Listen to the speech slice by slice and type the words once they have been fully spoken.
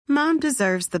Mom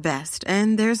deserves the best,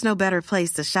 and there's no better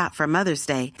place to shop for Mother's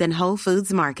Day than Whole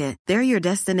Foods Market. They're your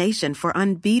destination for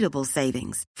unbeatable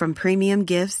savings, from premium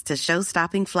gifts to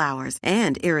show-stopping flowers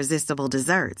and irresistible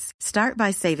desserts. Start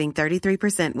by saving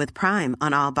 33% with Prime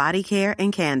on all body care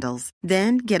and candles.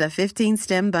 Then get a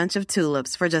 15-stem bunch of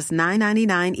tulips for just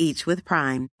 $9.99 each with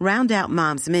Prime. Round out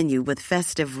Mom's menu with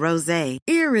festive rosé,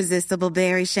 irresistible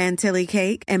berry chantilly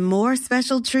cake, and more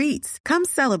special treats. Come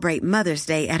celebrate Mother's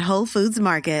Day at Whole Foods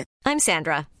Market. I'm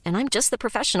Sandra, and I'm just the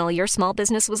professional your small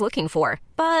business was looking for.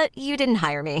 But you didn't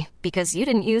hire me because you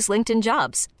didn't use LinkedIn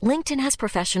Jobs. LinkedIn has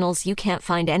professionals you can't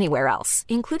find anywhere else,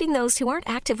 including those who aren't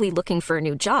actively looking for a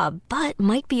new job, but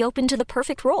might be open to the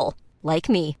perfect role, like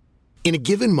me. In a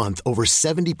given month, over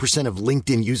 70% of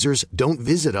LinkedIn users don't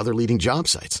visit other leading job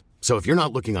sites. So if you're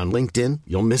not looking on LinkedIn,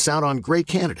 you'll miss out on great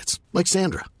candidates like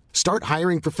Sandra. Start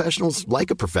hiring professionals like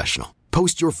a professional.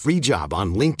 Post your free job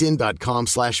on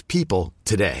linkedin.com/people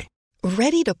today.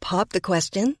 Ready to pop the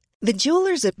question? The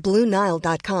jewelers at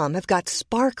BlueNile.com have got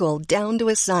sparkle down to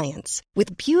a science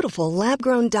with beautiful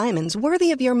lab-grown diamonds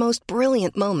worthy of your most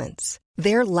brilliant moments.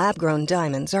 Their lab-grown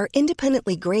diamonds are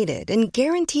independently graded and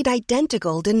guaranteed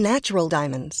identical to natural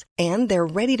diamonds, and they're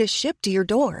ready to ship to your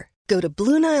door. Go to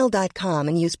BlueNile.com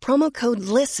and use promo code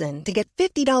LISTEN to get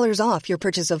 $50 off your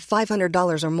purchase of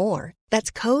 $500 or more.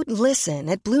 That's code LISTEN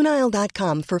at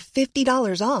BlueNile.com for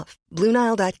 $50 off.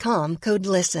 BlueNile.com, code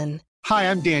LISTEN.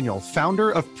 Hi, I'm Daniel, founder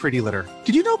of Pretty Litter.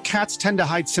 Did you know cats tend to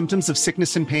hide symptoms of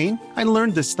sickness and pain? I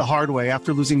learned this the hard way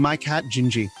after losing my cat,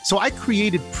 Gingy. So I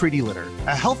created Pretty Litter,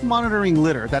 a health monitoring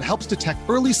litter that helps detect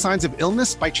early signs of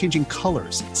illness by changing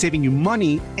colors, saving you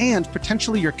money and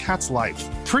potentially your cat's life.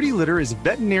 Pretty Litter is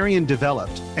veterinarian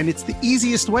developed, and it's the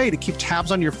easiest way to keep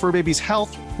tabs on your fur baby's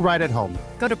health right at home.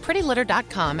 Go to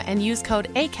prettylitter.com and use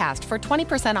code ACAST for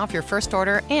 20% off your first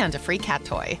order and a free cat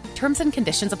toy. Terms and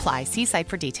conditions apply. See site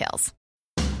for details.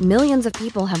 Millions of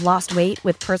people have lost weight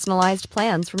with personalized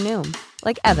plans from Noom.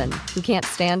 Like Evan, who can't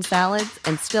stand salads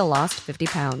and still lost 50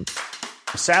 pounds.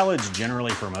 Salads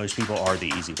generally for most people are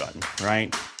the easy button,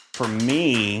 right? For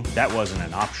me, that wasn't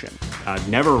an option. I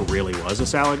never really was a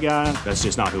salad guy. That's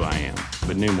just not who I am.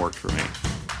 But Noom worked for me.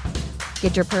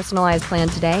 Get your personalized plan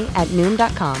today at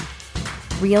Noom.com.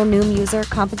 Real Noom user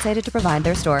compensated to provide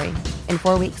their story. In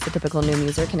 4 weeks, the typical Noom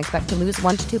user can expect to lose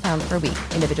 1 to 2 pounds per week.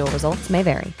 Individual results may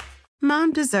vary.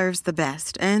 Mom deserves the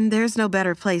best, and there's no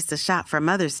better place to shop for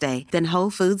Mother's Day than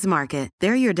Whole Foods Market.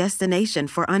 They're your destination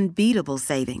for unbeatable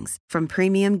savings, from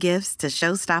premium gifts to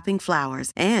show-stopping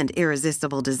flowers and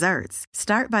irresistible desserts.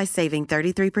 Start by saving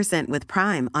 33% with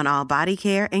Prime on all body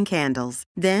care and candles.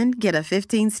 Then get a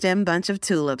 15-stem bunch of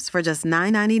tulips for just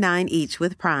 $9.99 each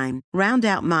with Prime. Round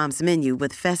out Mom's menu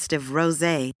with festive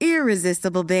rosé,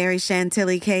 irresistible berry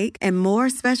chantilly cake, and more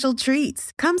special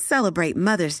treats. Come celebrate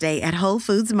Mother's Day at Whole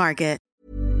Foods Market.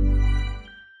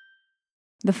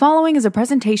 The following is a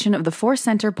presentation of the Force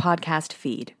Center podcast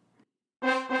feed.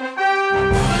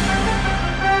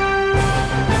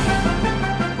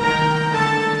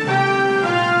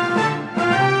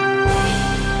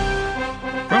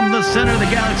 From the center of the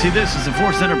galaxy, this is the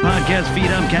Force Center podcast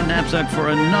feed. I'm Ken Knapsack for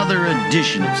another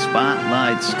edition of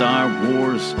Spotlight Star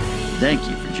Wars. Thank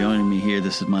you for joining me here.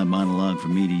 This is my monologue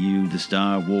from me to you, the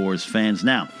Star Wars fans.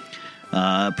 Now,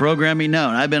 programming note,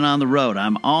 I've been on the road.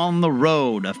 I'm on the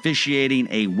road officiating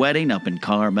a wedding up in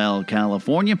Carmel,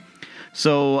 California.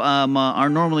 So our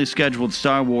normally scheduled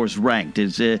Star Wars Ranked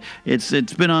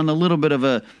it's been on a little bit of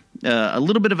a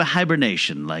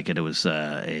hibernation, like it was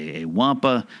a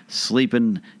wampa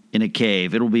sleeping in a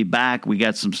cave. It'll be back. We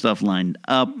got some stuff lined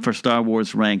up for Star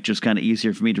Wars Ranked. Just kind of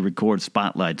easier for me to record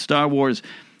Spotlight Star Wars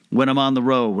when I'm on the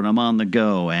road, when I'm on the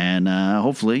go. And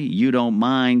hopefully you don't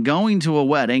mind going to a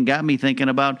wedding. Got me thinking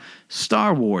about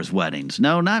Star Wars weddings.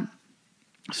 No, not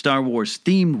Star Wars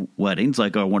themed weddings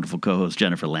like our wonderful co-host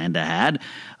Jennifer Landa had.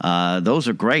 Those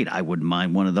are great. I wouldn't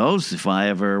mind one of those if I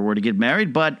ever were to get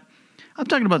married. But I'm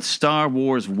talking about Star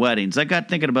Wars weddings. I got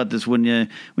thinking about this when you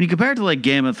compare it to like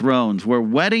Game of Thrones, where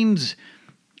weddings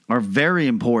are very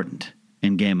important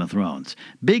in Game of Thrones.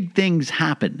 Big things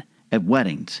happen at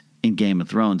weddings in Game of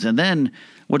Thrones. And then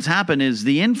what's happened is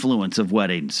the influence of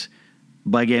weddings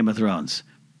by Game of Thrones.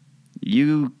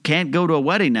 You can't go to a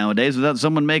wedding nowadays without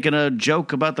someone making a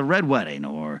joke about the Red Wedding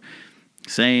or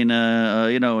saying, a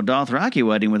Dothraki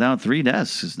wedding without 3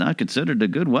 deaths is not considered a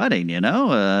good wedding,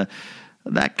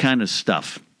 that kind of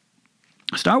stuff.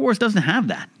 Star Wars doesn't have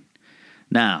that.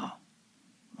 Now,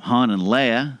 Han and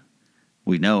Leia,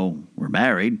 we know were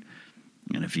married.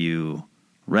 And if you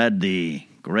read the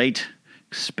great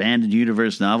expanded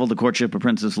universe novel, The Courtship of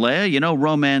Princess Leia,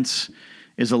 romance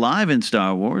is alive in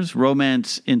Star Wars.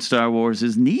 Romance in Star Wars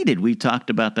is needed. We've talked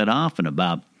about that often,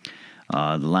 about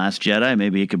The Last Jedi.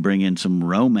 Maybe it could bring in some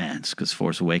romance, because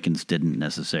Force Awakens didn't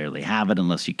necessarily have it,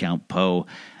 unless you count Poe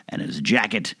and his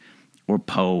jacket, or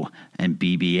Poe and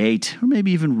BB-8, or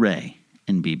maybe even Rey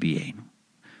and BB-8.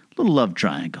 Little love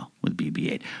triangle with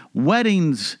BB-8.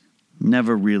 Weddings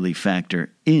never really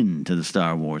factor into the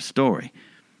Star Wars story.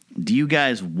 Do you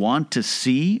guys want to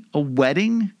see a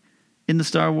wedding in the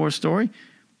Star Wars story?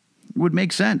 It would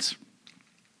make sense.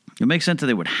 It would make sense that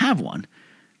they would have one.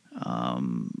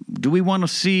 Do we want to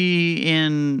see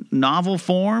in novel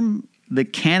form the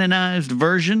canonized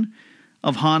version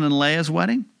of Han and Leia's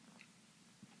wedding?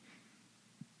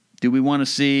 Do we want to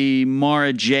see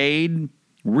Mara Jade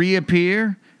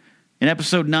reappear in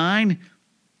Episode 9,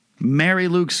 marry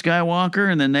Luke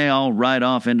Skywalker, and then they all ride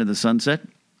off into the sunset?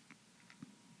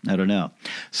 I don't know.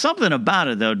 Something about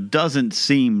it, though, doesn't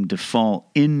seem to fall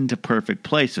into perfect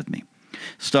place with me.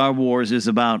 Star Wars is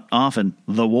about, often,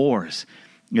 the wars.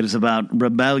 It is about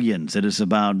rebellions. It is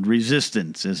about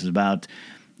resistance. It is about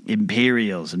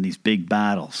Imperials and these big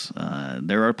battles.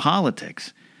 There are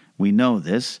politics. We know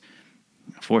this.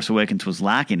 Force Awakens was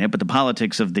lacking it, but the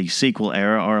politics of the sequel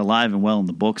era are alive and well in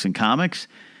the books and comics.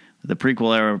 The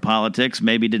prequel era of politics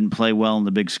maybe didn't play well on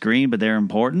the big screen, but they're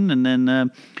important. And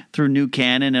then through new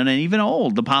canon and even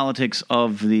old, the politics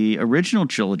of the original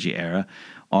trilogy era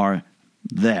are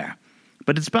there.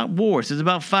 But it's about wars. It's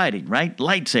about fighting, right?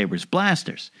 Lightsabers,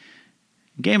 blasters.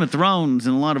 Game of Thrones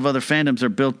and a lot of other fandoms are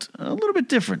built a little bit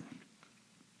different.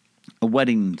 A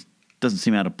wedding doesn't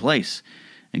seem out of place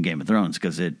in Game of Thrones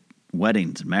because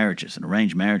weddings and marriages and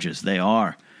arranged marriages, they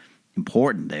are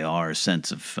important. They are a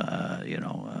sense of,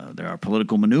 there are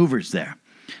political maneuvers there.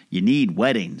 You need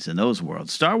weddings in those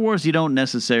worlds. Star Wars, you don't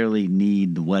necessarily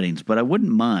need the weddings, but I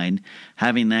wouldn't mind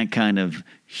having that kind of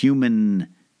human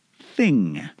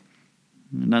thing.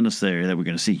 Not necessarily that we're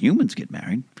going to see humans get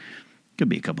married. Could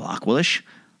be a couple Aqualish.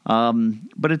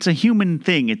 But it's a human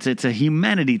thing. It's a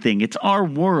humanity thing. It's our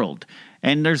world.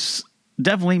 And there's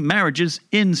definitely marriages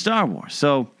in Star Wars.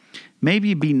 So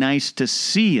maybe it'd be nice to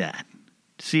see that,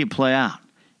 to see it play out,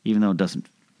 even though it doesn't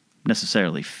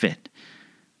necessarily fit.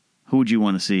 Who would you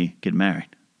want to see get married?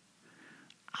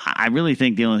 I really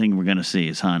think the only thing we're going to see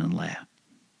is Han and Leia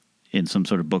in some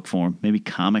sort of book form, maybe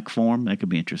comic form. That could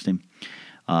be interesting.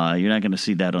 You're not going to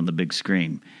see that on the big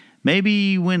screen.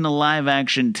 Maybe when the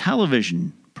live-action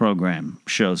television program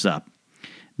shows up,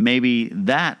 maybe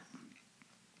that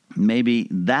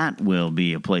will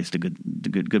be a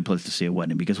good place to see a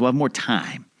wedding, because we'll have more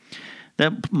time.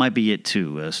 That might be it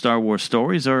too. Star Wars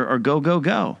stories are go, go,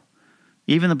 go.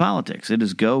 Even the politics, it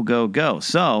is go, go, go.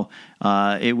 So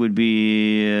it would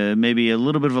be maybe a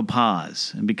little bit of a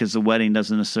pause, because the wedding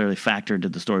doesn't necessarily factor into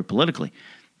the story politically.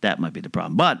 That might be the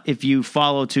problem. But if you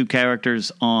follow two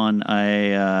characters on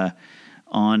a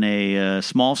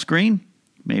small screen,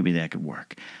 maybe that could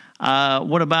work.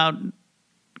 What about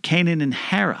Kanan and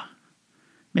Hera?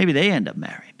 Maybe they end up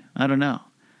married. I don't know.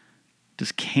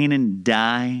 Does Kanan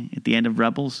die at the end of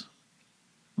Rebels?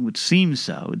 It would seem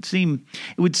so. It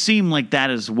would seem like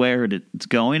that is where it's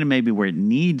going, and maybe where it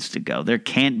needs to go. There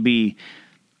can't be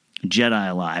Jedi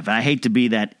alive. I hate to be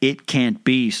that it can't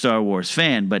be Star Wars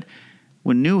fan, but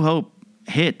when New Hope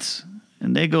hits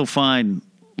and they go find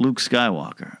Luke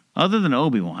Skywalker, other than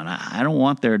Obi-Wan, I don't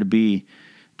want there to be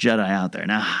Jedi out there.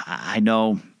 Now, I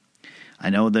know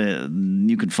that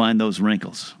you can find those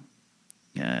wrinkles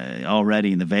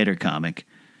already in the Vader comic.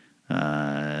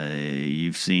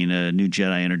 You've seen a new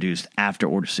Jedi introduced after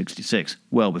Order 66,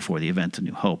 well before the events of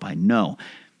New Hope, I know.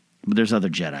 But there's other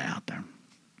Jedi out there.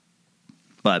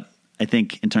 But I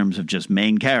think in terms of just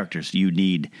main characters, you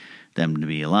need them to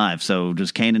be alive. So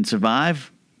does Kanan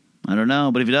survive? I don't know.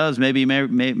 But if he does, maybe he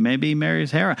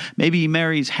marries Hera. Maybe he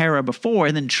marries Hera before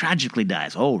and then tragically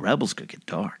dies. Oh, Rebels could get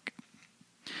dark.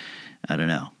 I don't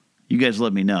know. You guys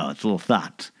let me know. It's a little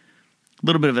thought. A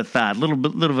little bit of a thought. A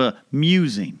little of a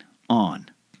musing on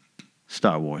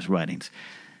Star Wars writings.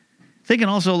 Thinking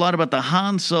also a lot about the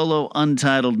Han Solo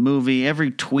Untitled movie.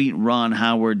 Every tweet Ron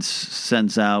Howard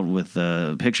sends out with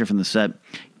a picture from the set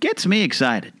gets me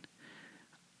excited.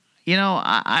 You know,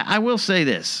 I will say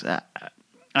this.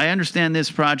 I understand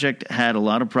this project had a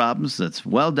lot of problems. That's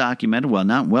well documented. Well,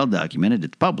 not well documented.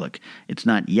 It's public. It's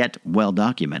not yet well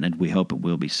documented. We hope it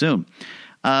will be soon.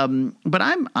 But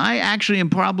I actually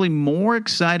am probably more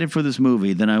excited for this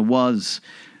movie than I was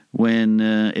when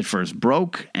it first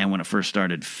broke and when it first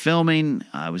started filming.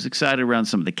 I was excited around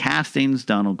some of the castings.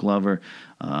 Donald Glover.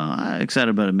 Excited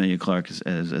about Emilia Clarke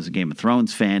as a Game of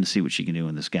Thrones fan to see what she can do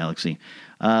in this galaxy.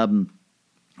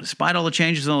 Despite all the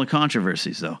changes and all the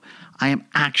controversies, though, I am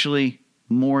actually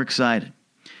more excited.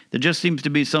 There just seems to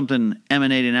be something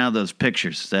emanating out of those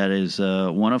pictures that is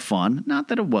one of fun. Not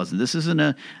that it wasn't. This isn't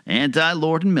an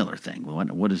anti-Lord and Miller thing.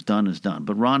 What is done is done.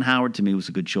 But Ron Howard, to me, was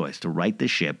a good choice to right the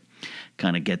ship,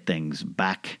 kind of get things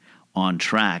back on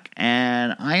track.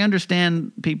 And I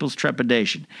understand people's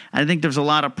trepidation. I think there's a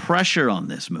lot of pressure on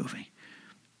this movie.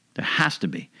 There has to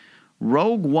be.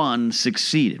 Rogue One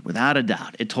succeeded, without a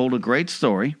doubt. It told a great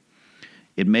story.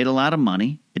 It made a lot of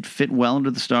money. It fit well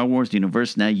into the Star Wars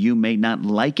universe. Now, you may not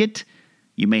like it.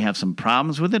 You may have some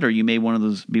problems with it, or you may be one of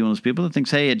those people that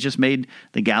thinks, hey, it just made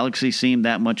the galaxy seem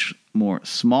that much more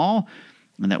small,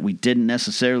 and that we didn't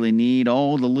necessarily need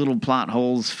all the little plot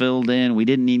holes filled in. We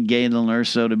didn't need Galen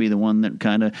Erso to be the one that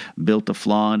kind of built the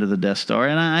flaw into the Death Star.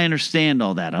 And I understand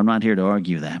all that. I'm not here to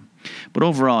argue that. But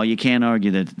overall, you can't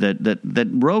argue that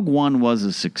Rogue One was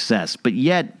a success. But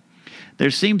yet,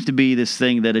 there seems to be this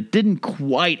thing that it didn't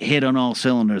quite hit on all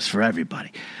cylinders for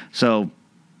everybody. So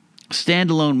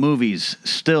standalone movies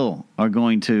still are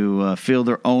going to feel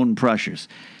their own pressures.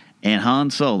 And Han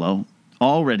Solo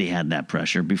already had that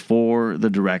pressure before the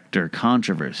director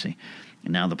controversy.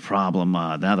 And now the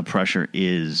pressure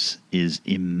is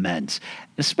immense,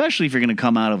 especially if you're going to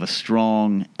come out of a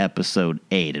strong Episode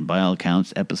 8. And by all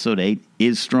accounts, Episode 8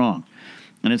 is strong.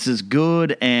 And it's as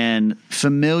good and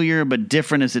familiar but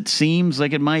different as it seems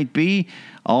like it might be.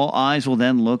 All eyes will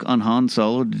then look on Han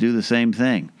Solo to do the same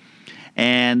thing.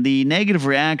 And the negative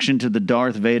reaction to the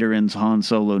Darth Vader and Han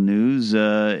Solo news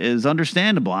is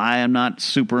understandable. I am not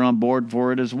super on board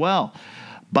for it as well.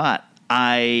 But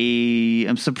I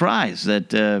am surprised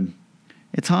that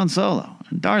it's Han Solo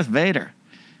and Darth Vader.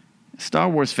 Star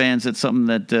Wars fans, it's something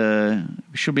that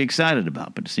we should be excited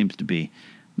about, but it seems to be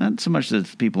not so much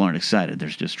that people aren't excited,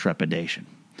 there's just trepidation.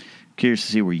 Curious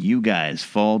to see where you guys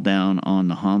fall down on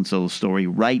the Han Solo story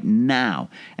right now.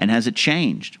 And has it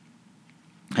changed?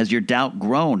 Has your doubt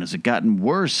grown? Has it gotten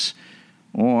worse?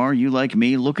 Or are you like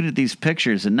me looking at these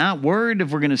pictures and not worried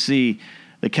if we're going to see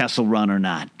the Kessel Run or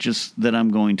not? Just that I'm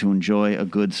going to enjoy a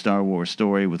good Star Wars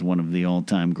story with one of the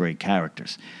all-time great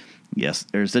characters. Yes,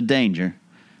 there's a danger,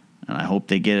 and I hope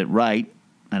they get it right.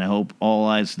 And I hope all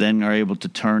eyes then are able to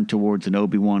turn towards an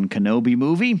Obi-Wan Kenobi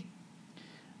movie,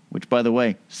 which, by the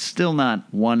way, still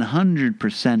not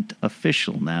 100%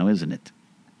 official now, isn't it?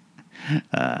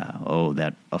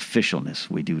 That officialness.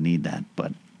 We do need that,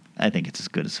 but I think it's as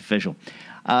good as official.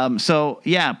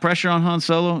 Pressure on Han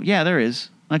Solo. Yeah, there is.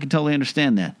 I can totally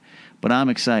understand that. But I'm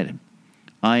excited.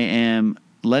 I am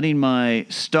letting my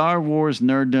Star Wars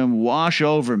nerddom wash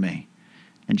over me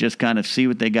and just kind of see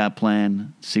what they got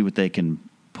planned, see what they can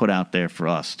put out there for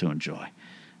us to enjoy.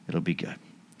 It'll be good.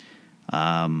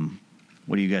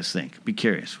 What do you guys think? Be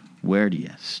curious. Where do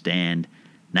you stand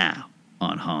now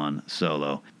on Han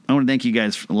Solo? I want to thank you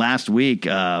guys last week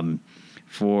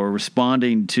for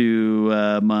responding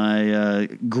to my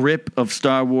grip of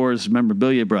Star Wars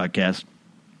memorabilia broadcast.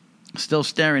 Still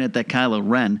staring at that Kylo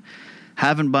Ren.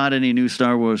 Haven't bought any new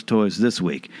Star Wars toys this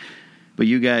week. But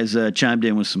you guys chimed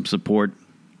in with some support.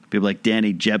 People like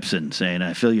Danny Jepson saying,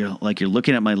 I feel like you're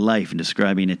looking at my life and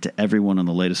describing it to everyone on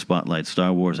the latest Spotlight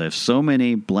Star Wars. I have so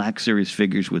many Black Series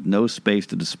figures with no space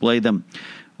to display them.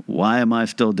 Why am I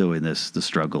still doing this? The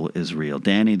struggle is real.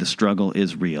 Danny, the struggle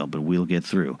is real, but we'll get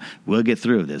through. We'll get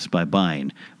through this by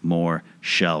buying more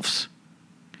shelves.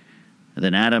 And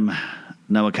then Adam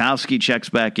Nowakowski checks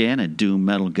back in, a Doom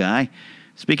Metal guy.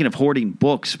 Speaking of hoarding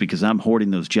books, because I'm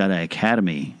hoarding those Jedi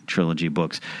Academy trilogy of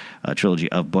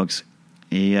books,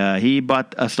 he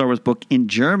bought a Star Wars book in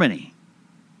Germany.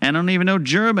 And I don't even know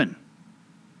German.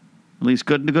 At least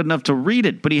good enough to read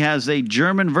it, but he has a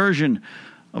German version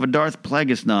of a Darth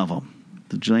Plagueis novel,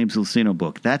 the James Luceno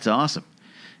book. That's awesome.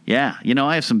 Yeah,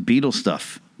 I have some Beatles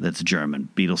stuff that's German,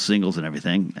 Beatles singles and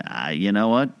everything. You know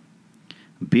what?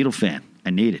 I'm a Beatle fan. I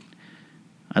need it.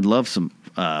 I'd love some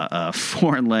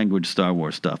foreign language Star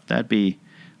Wars stuff. That'd be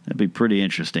pretty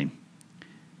interesting.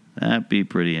 That'd be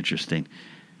pretty interesting.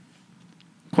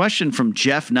 Question from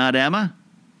Jeff Not Emma,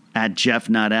 at Jeff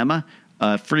Not Emma,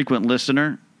 a frequent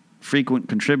listener, frequent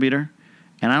contributor.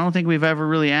 And I don't think we've ever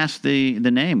really asked the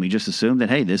name. We just assumed that,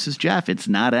 hey, this is Jeff. It's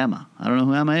not Emma. I don't know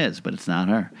who Emma is, but it's not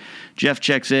her. Jeff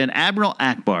checks in. Admiral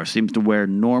Akbar seems to wear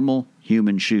normal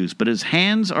human shoes, but his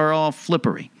hands are all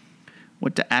flippery.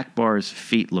 What do Akbar's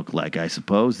feet look like, I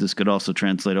suppose? This could also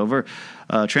transfer over,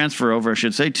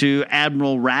 to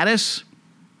Admiral Raddus,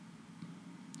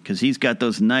 because he's got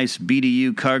those nice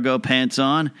BDU cargo pants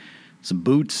on, some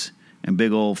boots, and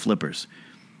big old flippers.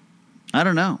 I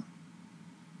don't know.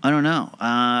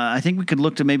 I think we could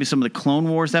look to maybe some of the Clone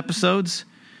Wars episodes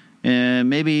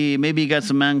Maybe you got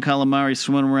some Mon Calamari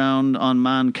swimming around on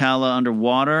Mon Cala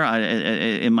underwater.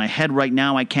 In my head right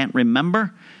now, I can't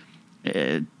remember.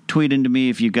 Tweet into me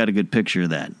if you've got a good picture of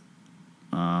that.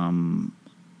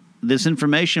 This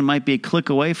information might be a click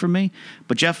away from me,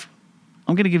 but Jeff,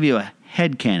 I'm going to give you a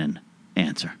headcanon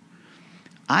answer.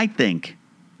 I think, in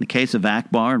the case of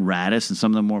Ackbar and Raddus and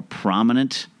some of the more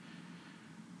prominent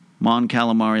Mon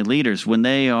Calamari leaders, when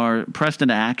they are pressed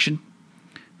into action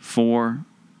for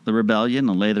the rebellion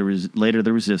and later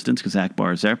the resistance, because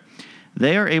Ackbar is there,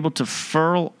 they are able to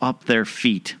furl up their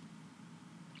feet,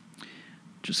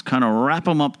 just kind of wrap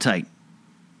them up tight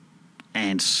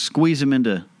and squeeze them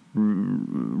into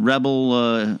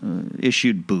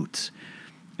rebel-issued boots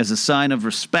as a sign of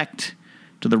respect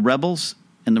to the rebels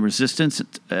and the resistance,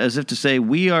 as if to say,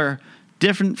 we are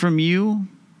different from you,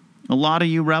 a lot of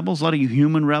you rebels, a lot of you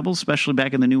human rebels, especially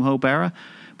back in the New Hope era,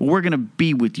 but we're going to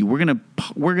be with you. We're going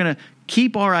to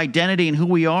keep our identity and who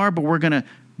we are, but we're going to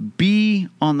be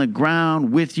on the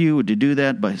ground with you. To do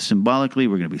that, by symbolically,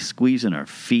 we're going to be squeezing our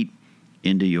feet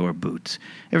into your boots.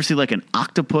 Ever see like an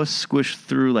octopus squished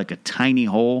through like a tiny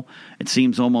hole? It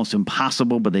seems almost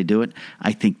impossible, but they do it.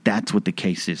 I think that's what the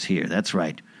case is here. That's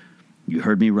right. You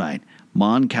heard me right.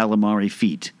 Mon Calamari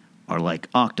feet are like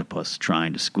octopus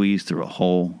trying to squeeze through a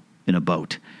hole in a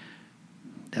boat.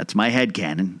 That's my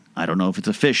headcanon. I don't know if it's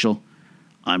official.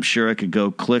 I'm sure I could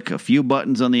go click a few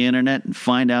buttons on the internet and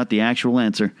find out the actual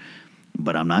answer,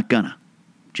 but I'm not gonna.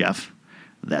 Jeff,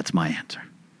 that's my answer.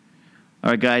 All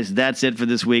right, guys, that's it for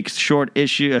this week's short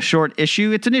issue.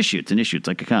 It's an issue. It's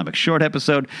like a comic. Short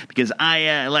episode because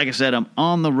like I said, I'm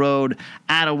on the road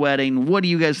at a wedding. What do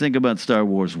you guys think about Star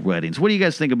Wars weddings? What do you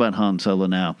guys think about Han Solo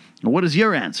now? What is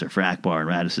your answer for Ackbar and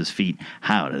Raddus's feet?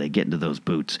 How do they get into those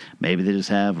boots? Maybe they just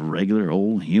have regular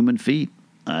old human feet.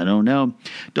 I don't know.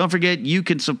 Don't forget, you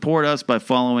can support us by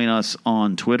following us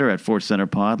on Twitter at Force Center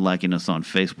Pod, liking us on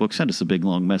Facebook. Send us a big,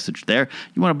 long message there.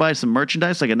 You want to buy some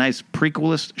merchandise, like a nice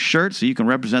prequelist shirt, so you can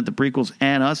represent the prequels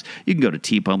and us? You can go to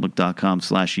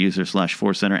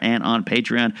tpublic.com/user/ForceCenter and on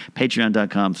Patreon,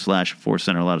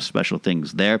 patreon.com/ForceCenter. A lot of special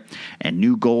things there and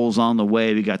new goals on the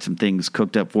way. We got some things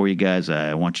cooked up for you guys.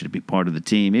 I want you to be part of the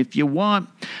team if you want.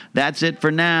 That's it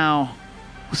for now.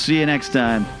 We'll see you next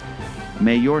time.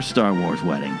 May your Star Wars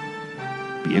wedding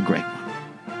be a great one.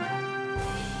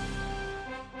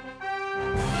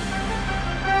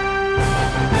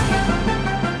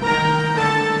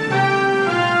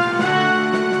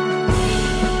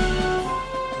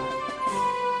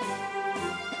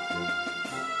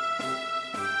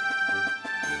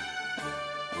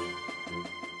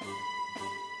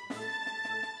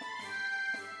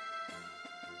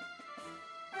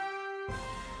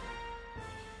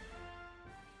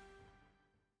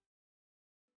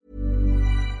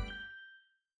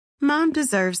 Mom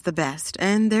deserves the best,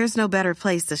 and there's no better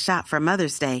place to shop for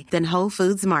Mother's Day than Whole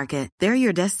Foods Market. They're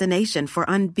your destination for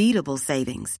unbeatable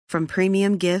savings, from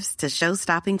premium gifts to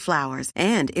show-stopping flowers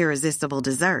and irresistible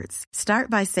desserts. Start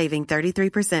by saving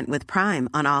 33% with Prime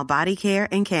on all body care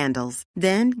and candles.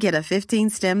 Then get a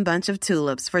 15-stem bunch of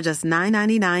tulips for just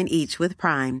 $9.99 each with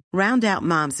Prime. Round out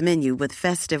Mom's menu with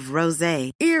festive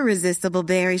rosé, irresistible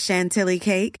berry chantilly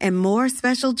cake, and more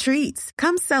special treats.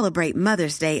 Come celebrate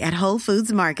Mother's Day at Whole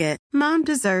Foods Market. Mom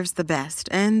deserves the best,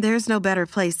 and there's no better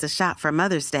place to shop for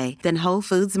Mother's Day than Whole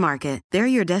Foods Market. They're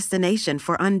your destination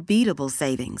for unbeatable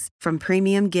savings, from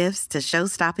premium gifts to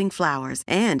show-stopping flowers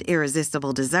and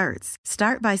irresistible desserts.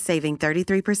 Start by saving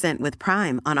 33% with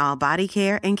Prime on all body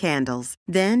care and candles.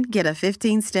 Then get a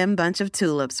 15-stem bunch of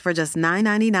tulips for just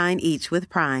 $9.99 each with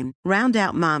Prime. Round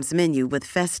out Mom's menu with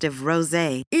festive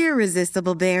rosé,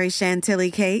 irresistible berry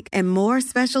chantilly cake, and more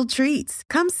special treats.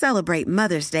 Come celebrate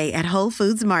Mother's Day at Whole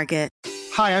Foods Market.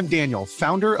 Hi, I'm Daniel,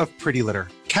 founder of Pretty Litter.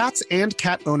 Cats and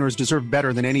cat owners deserve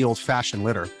better than any old-fashioned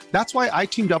litter. That's why I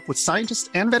teamed up with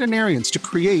scientists and veterinarians to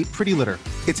create Pretty Litter.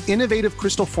 Its innovative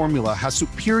crystal formula has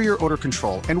superior odor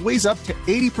control and weighs up to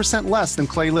 80% less than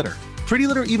clay litter. Pretty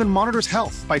Litter even monitors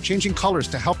health by changing colors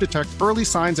to help detect early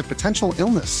signs of potential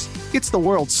illness. It's the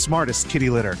world's smartest kitty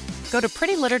litter. Go to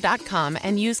prettylitter.com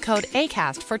and use code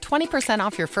ACAST for 20%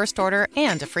 off your first order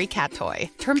and a free cat toy.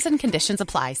 Terms and conditions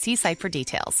apply. See site for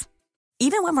details.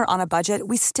 Even when we're on a budget,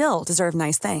 we still deserve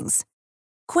nice things.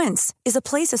 Quince is a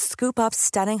place to scoop up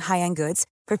stunning high-end goods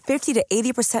for 50 to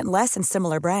 80% less than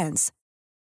similar brands.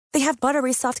 They have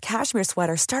buttery soft cashmere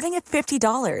sweaters starting at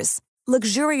 $50,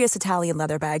 luxurious Italian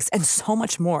leather bags, and so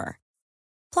much more.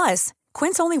 Plus,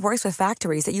 Quince only works with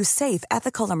factories that use safe,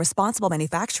 ethical, and responsible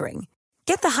manufacturing.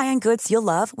 Get the high-end goods you'll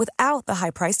love without the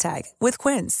high price tag with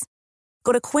Quince.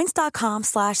 Go to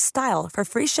quince.com/style for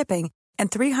free shipping and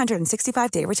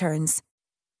 365-day returns.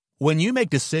 When you make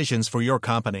decisions for your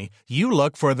company, you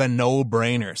look for the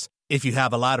no-brainers. If you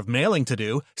have a lot of mailing to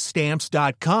do,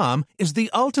 Stamps.com is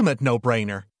the ultimate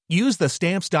no-brainer. Use the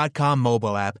Stamps.com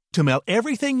mobile app to mail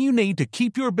everything you need to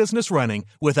keep your business running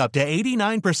with up to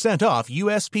 89% off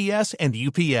USPS and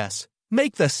UPS.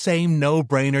 Make the same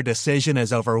no-brainer decision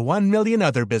as over 1 million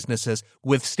other businesses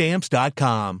with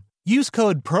Stamps.com. Use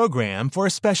code PROGRAM for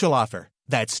a special offer.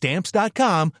 That's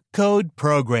Stamps.com, code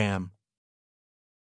PROGRAM.